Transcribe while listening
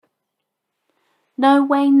No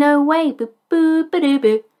way, boo boo ba doo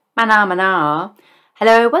boo, mana mana.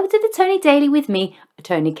 Hello, welcome to the Tony Daily with me,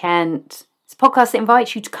 Tony Kent. It's a podcast that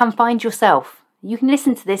invites you to come find yourself. You can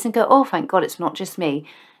listen to this and go, oh, thank God it's not just me.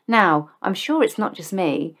 Now, I'm sure it's not just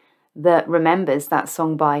me that remembers that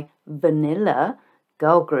song by Vanilla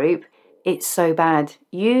girl group. It's so bad.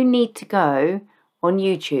 You need to go on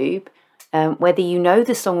YouTube, whether you know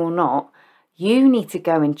the song or not, you need to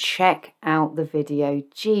go and check out the video.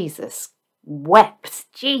 Jesus wept.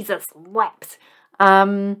 The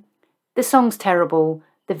song's terrible.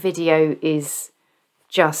 The video is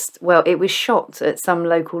just, well, it was shot at some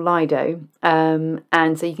local Lido.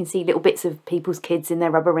 And so you can see little bits of people's kids in their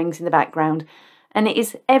rubber rings in the background. And it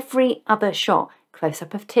is every other shot.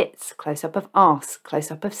 Close-up of tits, close-up of arse,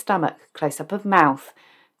 close-up of stomach, close-up of mouth.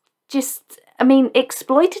 Just,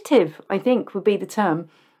 exploitative, I think, would be the term.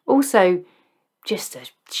 Also, just a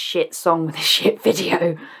shit song with a shit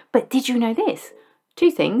video. But did you know this?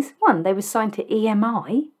 Two things. One, they were signed to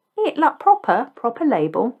EMI, like proper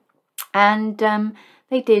label. And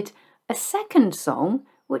they did a second song,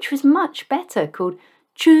 which was much better, called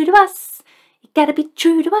True to Us. You gotta be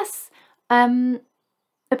true to us.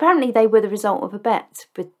 Apparently they were the result of a bet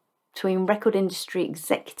between record industry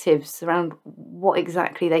executives around what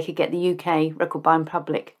exactly they could get the UK record buying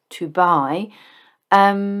public to buy.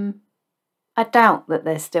 I doubt that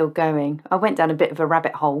they're still going. I went down a bit of a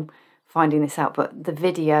rabbit hole finding this out, but the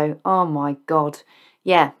video, oh my God.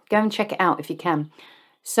 Yeah, go and check it out if you can.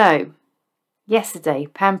 So, yesterday,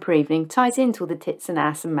 Pamper Evening ties into all the tits and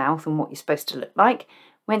ass and mouth and what you're supposed to look like.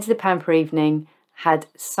 Went to the Pamper Evening, had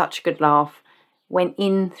such a good laugh. Went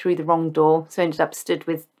in through the wrong door, so ended up stood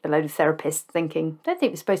with a load of therapists thinking, don't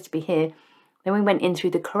think we're supposed to be here. Then we went in through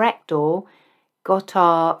the correct door, got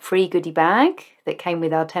our free goodie bag that came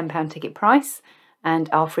with our £10 ticket price and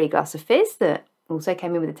our free glass of fizz that also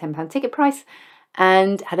came in with a £10 ticket price,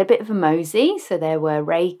 and had a bit of a mosey. So there were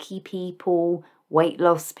Reiki people, weight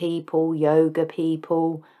loss people, yoga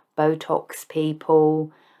people, Botox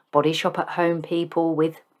people, body shop at home people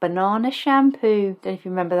with banana shampoo. Don't know if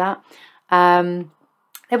you remember that.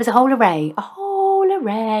 There was a whole array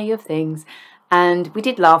of things. And we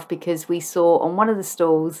did laugh because we saw on one of the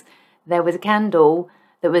stalls there was a candle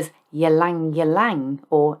that was ylang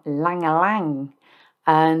or lang.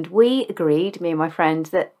 And we agreed, me and my friend,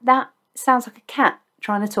 that sounds like a cat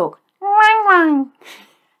trying to talk. Lang.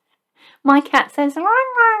 My cat says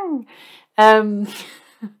lang.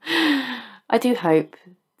 I do hope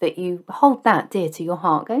that you hold that dear to your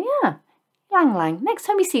heart. Go, yeah, lang. Next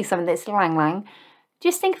time you see something that's lang,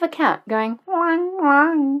 just think of a cat going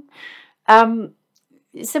lang.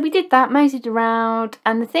 So we did that, moseyed around,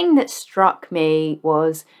 and the thing that struck me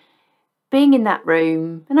was being in that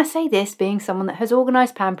room, and I say this being someone that has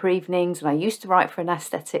organised Pamper Evenings, and I used to write for an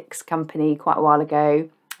aesthetics company quite a while ago,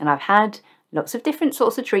 and I've had lots of different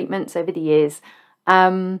sorts of treatments over the years.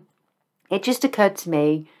 It just occurred to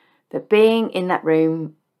me that being in that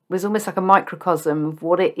room was almost like a microcosm of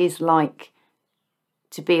what it is like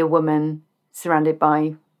to be a woman surrounded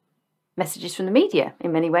by messages from the media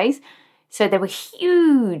in many ways. So there were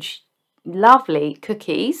huge, lovely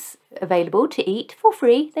cookies available to eat for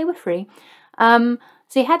free. They were free. So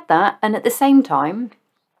you had that. And at the same time,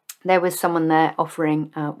 there was someone there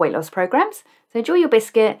offering weight loss programs. So enjoy your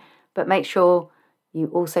biscuit, but make sure you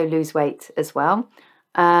also lose weight as well.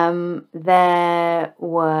 There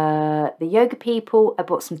were the yoga people. I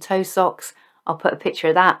bought some toe socks. I'll put a picture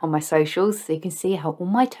of that on my socials so you can see how all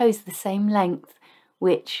my toes are the same length,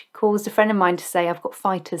 which caused a friend of mine to say I've got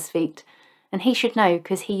fighter's feet. And he should know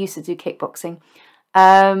because he used to do kickboxing.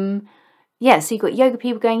 So you've got yoga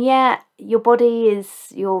people going, yeah, your body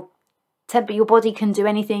is your body can do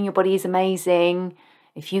anything. Your body is amazing.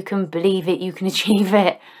 If you can believe it, you can achieve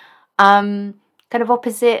it. Kind of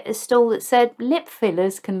opposite a stall that said lip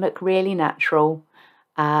fillers can look really natural.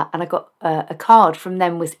 And I got a card from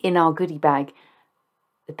them was in our goodie bag.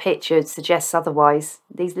 The picture suggests otherwise.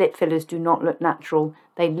 These lip fillers do not look natural.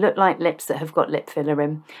 They look like lips that have got lip filler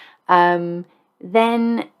in.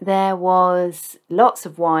 Then there was lots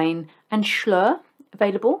of wine and Schlur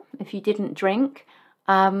available if you didn't drink.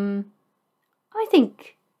 I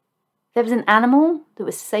think there was an animal that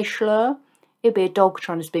was to say Schlur. It'd be a dog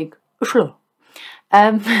trying to speak Schlur.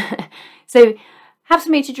 So have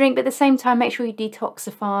something to drink, but at the same time, make sure you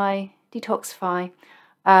detoxify.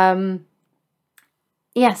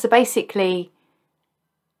 So basically,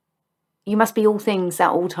 you must be all things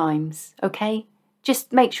at all times, okay?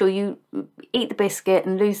 Just make sure you eat the biscuit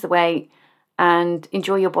and lose the weight and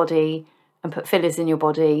enjoy your body and put fillers in your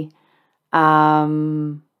body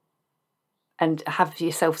and have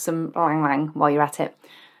yourself some lang while you're at it.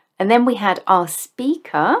 And then we had our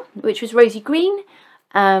speaker, which was Rosie Green,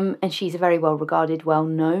 and she's a very well-regarded,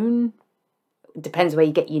 well-known, depends where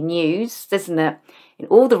you get your news, doesn't it? In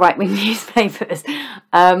all the right-wing newspapers,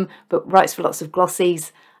 but writes for lots of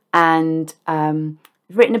glossies, and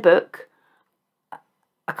written a book.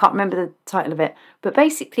 I can't remember the title of it, but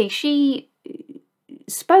basically she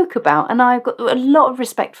spoke about, and I've got a lot of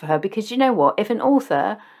respect for her, because you know what? If an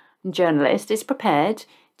author and journalist is prepared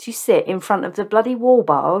to sit in front of the bloody wall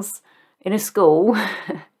bars in a school,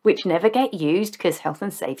 which never get used because health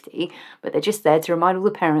and safety, but they're just there to remind all the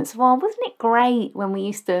parents, well, wasn't it great when we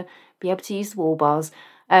used to be able to use the wall bars?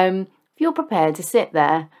 If you're prepared to sit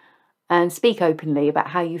there and speak openly about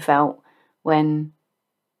how you felt when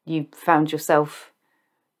you found yourself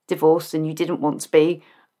divorced and you didn't want to be,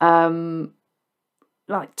 like,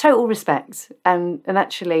 total respect. And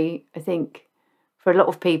actually, I think for a lot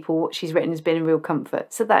of people, what she's written has been a real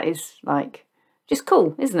comfort. So that is, like, just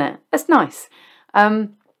cool, isn't it? That's nice. So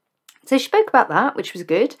she spoke about that, which was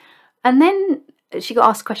good. And then she got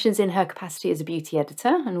asked questions in her capacity as a beauty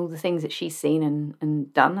editor and all the things that she's seen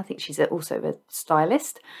and done. I think she's also a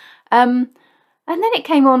stylist. And then it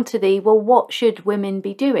came on to what should women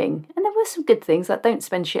be doing? And there were some good things, like don't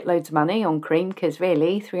spend shitloads of money on cream, because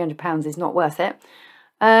really £300 is not worth it.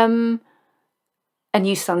 And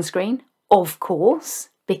use sunscreen, of course,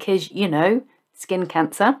 because, skin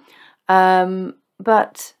cancer.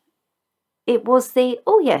 But it was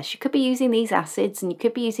you could be using these acids, and you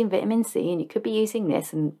could be using vitamin C, and you could be using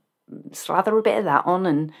this, and slather a bit of that on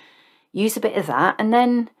and use a bit of that. And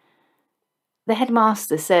then the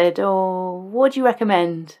headmaster said, what do you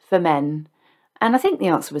recommend for men? And I think the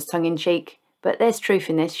answer was tongue-in-cheek, but there's truth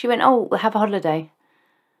in this. She went, we'll have a holiday.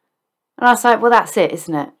 And I was like, well, that's it,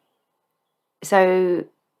 isn't it? So,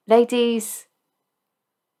 ladies,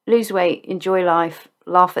 lose weight, enjoy life,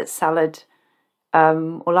 laugh at salad,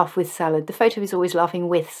 or laugh with salad. The photo is always laughing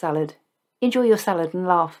with salad. Enjoy your salad and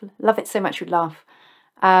laugh. Love it so much you laugh.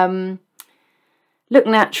 Look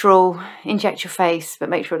natural, inject your face, but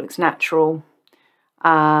make sure it looks natural.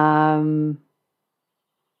 Do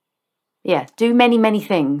many, many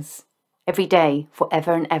things every day,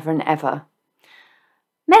 forever and ever and ever.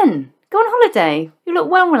 Men, go on holiday. You look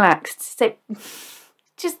well relaxed. So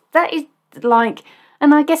just that is like,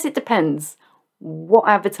 and I guess it depends what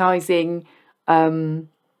advertising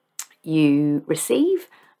you receive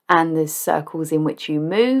and the circles in which you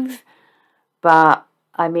move. But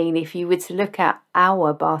I mean, if you were to look at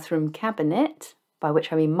our bathroom cabinet, by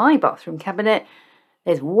which I mean my bathroom cabinet,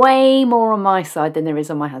 there's way more on my side than there is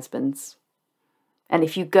on my husband's. And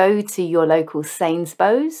if you go to your local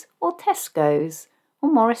Sainsbury's or Tesco's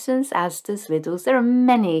or Morrison's, Asda's, Lidl's, there are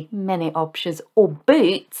many, many options. Or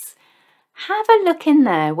Boots, have a look in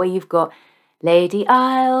there where you've got Lady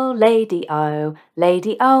Isle, Lady Isle,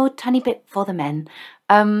 Lady Isle, tiny bit for the men.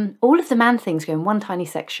 All of the man things go in one tiny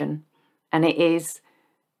section. And it is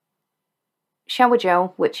shower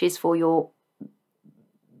gel, which is for your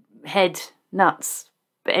head, nuts,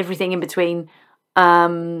 everything in between,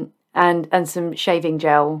 and some shaving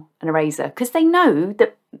gel and a razor, because they know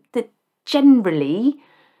that generally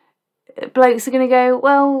blokes are going to go,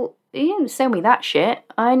 well, you didn't sell me that shit.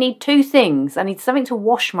 I need two things. I need something to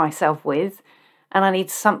wash myself with, and I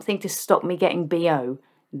need something to stop me getting BO.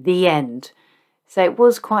 The end. So it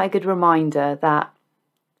was quite a good reminder that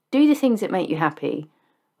do the things that make you happy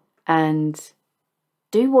and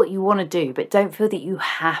do what you want to do, but don't feel that you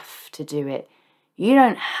have to do it. You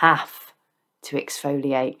don't have to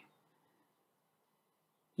exfoliate.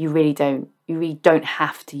 You really don't. You really don't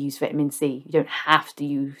have to use vitamin C. You don't have to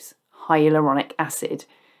use hyaluronic acid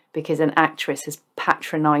because an actress has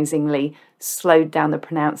patronisingly slowed down the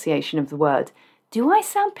pronunciation of the word. Do I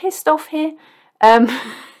sound pissed off here? And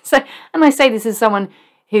I say this as someone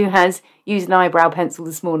who has used an eyebrow pencil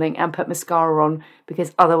this morning and put mascara on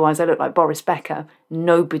because otherwise I look like Boris Becker.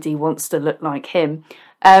 Nobody wants to look like him.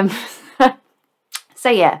 So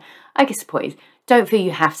yeah, I guess the point is, don't feel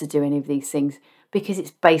you have to do any of these things because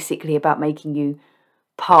it's basically about making you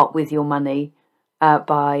part with your money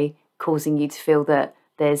by causing you to feel that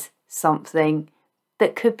there's something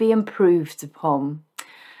that could be improved upon.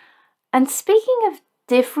 And speaking of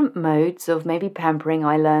different modes of maybe pampering,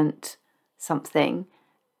 I learnt something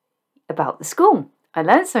about the school. I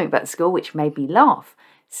learned something about the school which made me laugh.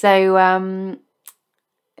 So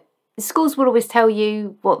schools will always tell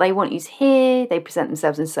you what they want you to hear. They present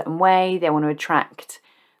themselves in a certain way. They want to attract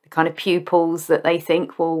the kind of pupils that they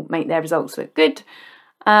think will make their results look good.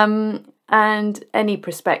 And any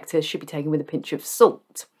prospectus should be taken with a pinch of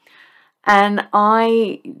salt. And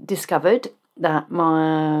I discovered that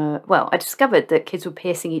I discovered that kids were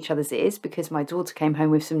piercing each other's ears because my daughter came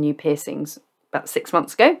home with some new piercings about 6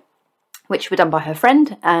 months ago, which were done by her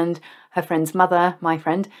friend, and her friend's mother, my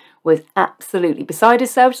friend, was absolutely beside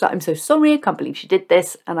herself. She's like, I'm so sorry, I can't believe she did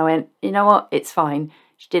this. And I went, you know what, it's fine.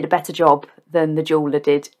 She did a better job than the jeweller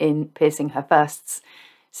did in piercing her firsts.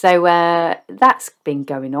 So that's been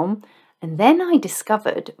going on. And then I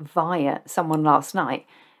discovered via someone last night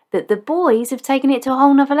that the boys have taken it to a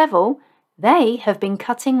whole nother level. They have been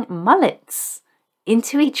cutting mullets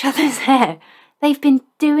into each other's hair. They've been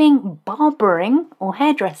doing barbering or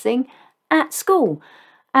hairdressing at school.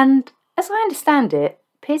 And as I understand it,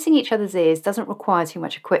 piercing each other's ears doesn't require too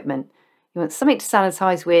much equipment. You want something to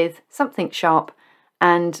sanitize with, something sharp,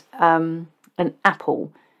 and an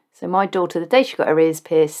apple. So my daughter, the day she got her ears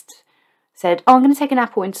pierced, said, I'm going to take an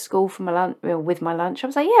apple into school for my lunch, with my lunch. I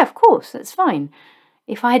was like, yeah, of course, that's fine.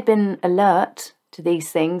 If I had been alert to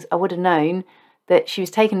these things, I would have known that she was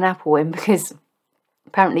taking an apple in, because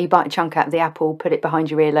apparently you bite a chunk out of the apple, put it behind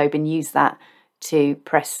your earlobe and use that to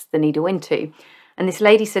press the needle into. And this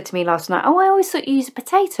lady said to me last night, I always thought you use a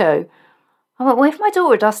potato. I went, well, if my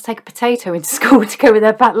daughter had asked to take a potato into school to go with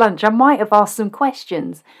her packed lunch, I might have asked some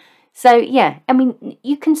questions. So, yeah, I mean,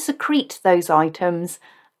 you can secrete those items,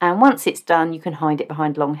 and once it's done, you can hide it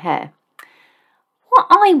behind long hair. What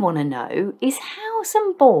I want to know is how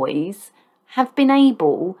some boys have been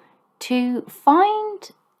able to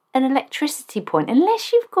find an electricity point,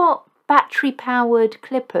 unless you've got battery-powered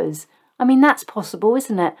clippers. I mean, that's possible,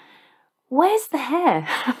 isn't it? Where's the hair?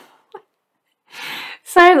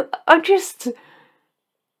 So I'm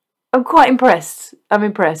quite impressed. I'm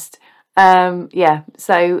impressed. Yeah,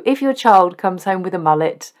 so if your child comes home with a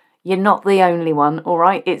mullet, you're not the only one, all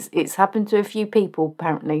right? It's happened to a few people,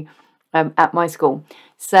 apparently, at my school.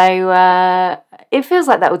 So it feels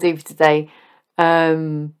like that will do for today.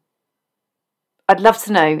 I'd love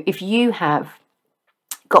to know if you have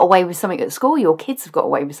got away with something at school, your kids have got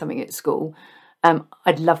away with something at school.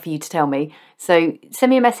 I'd love for you to tell me. So send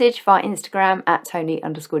me a message via Instagram at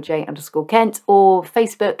Tony_J_Kent or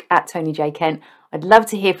Facebook at TonyJKent. I'd love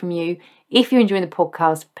to hear from you. If you're enjoying the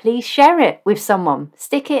podcast, please share it with someone.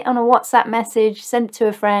 Stick it on a WhatsApp message, send it to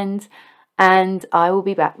a friend, and I will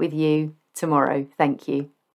be back with you tomorrow. Thank you.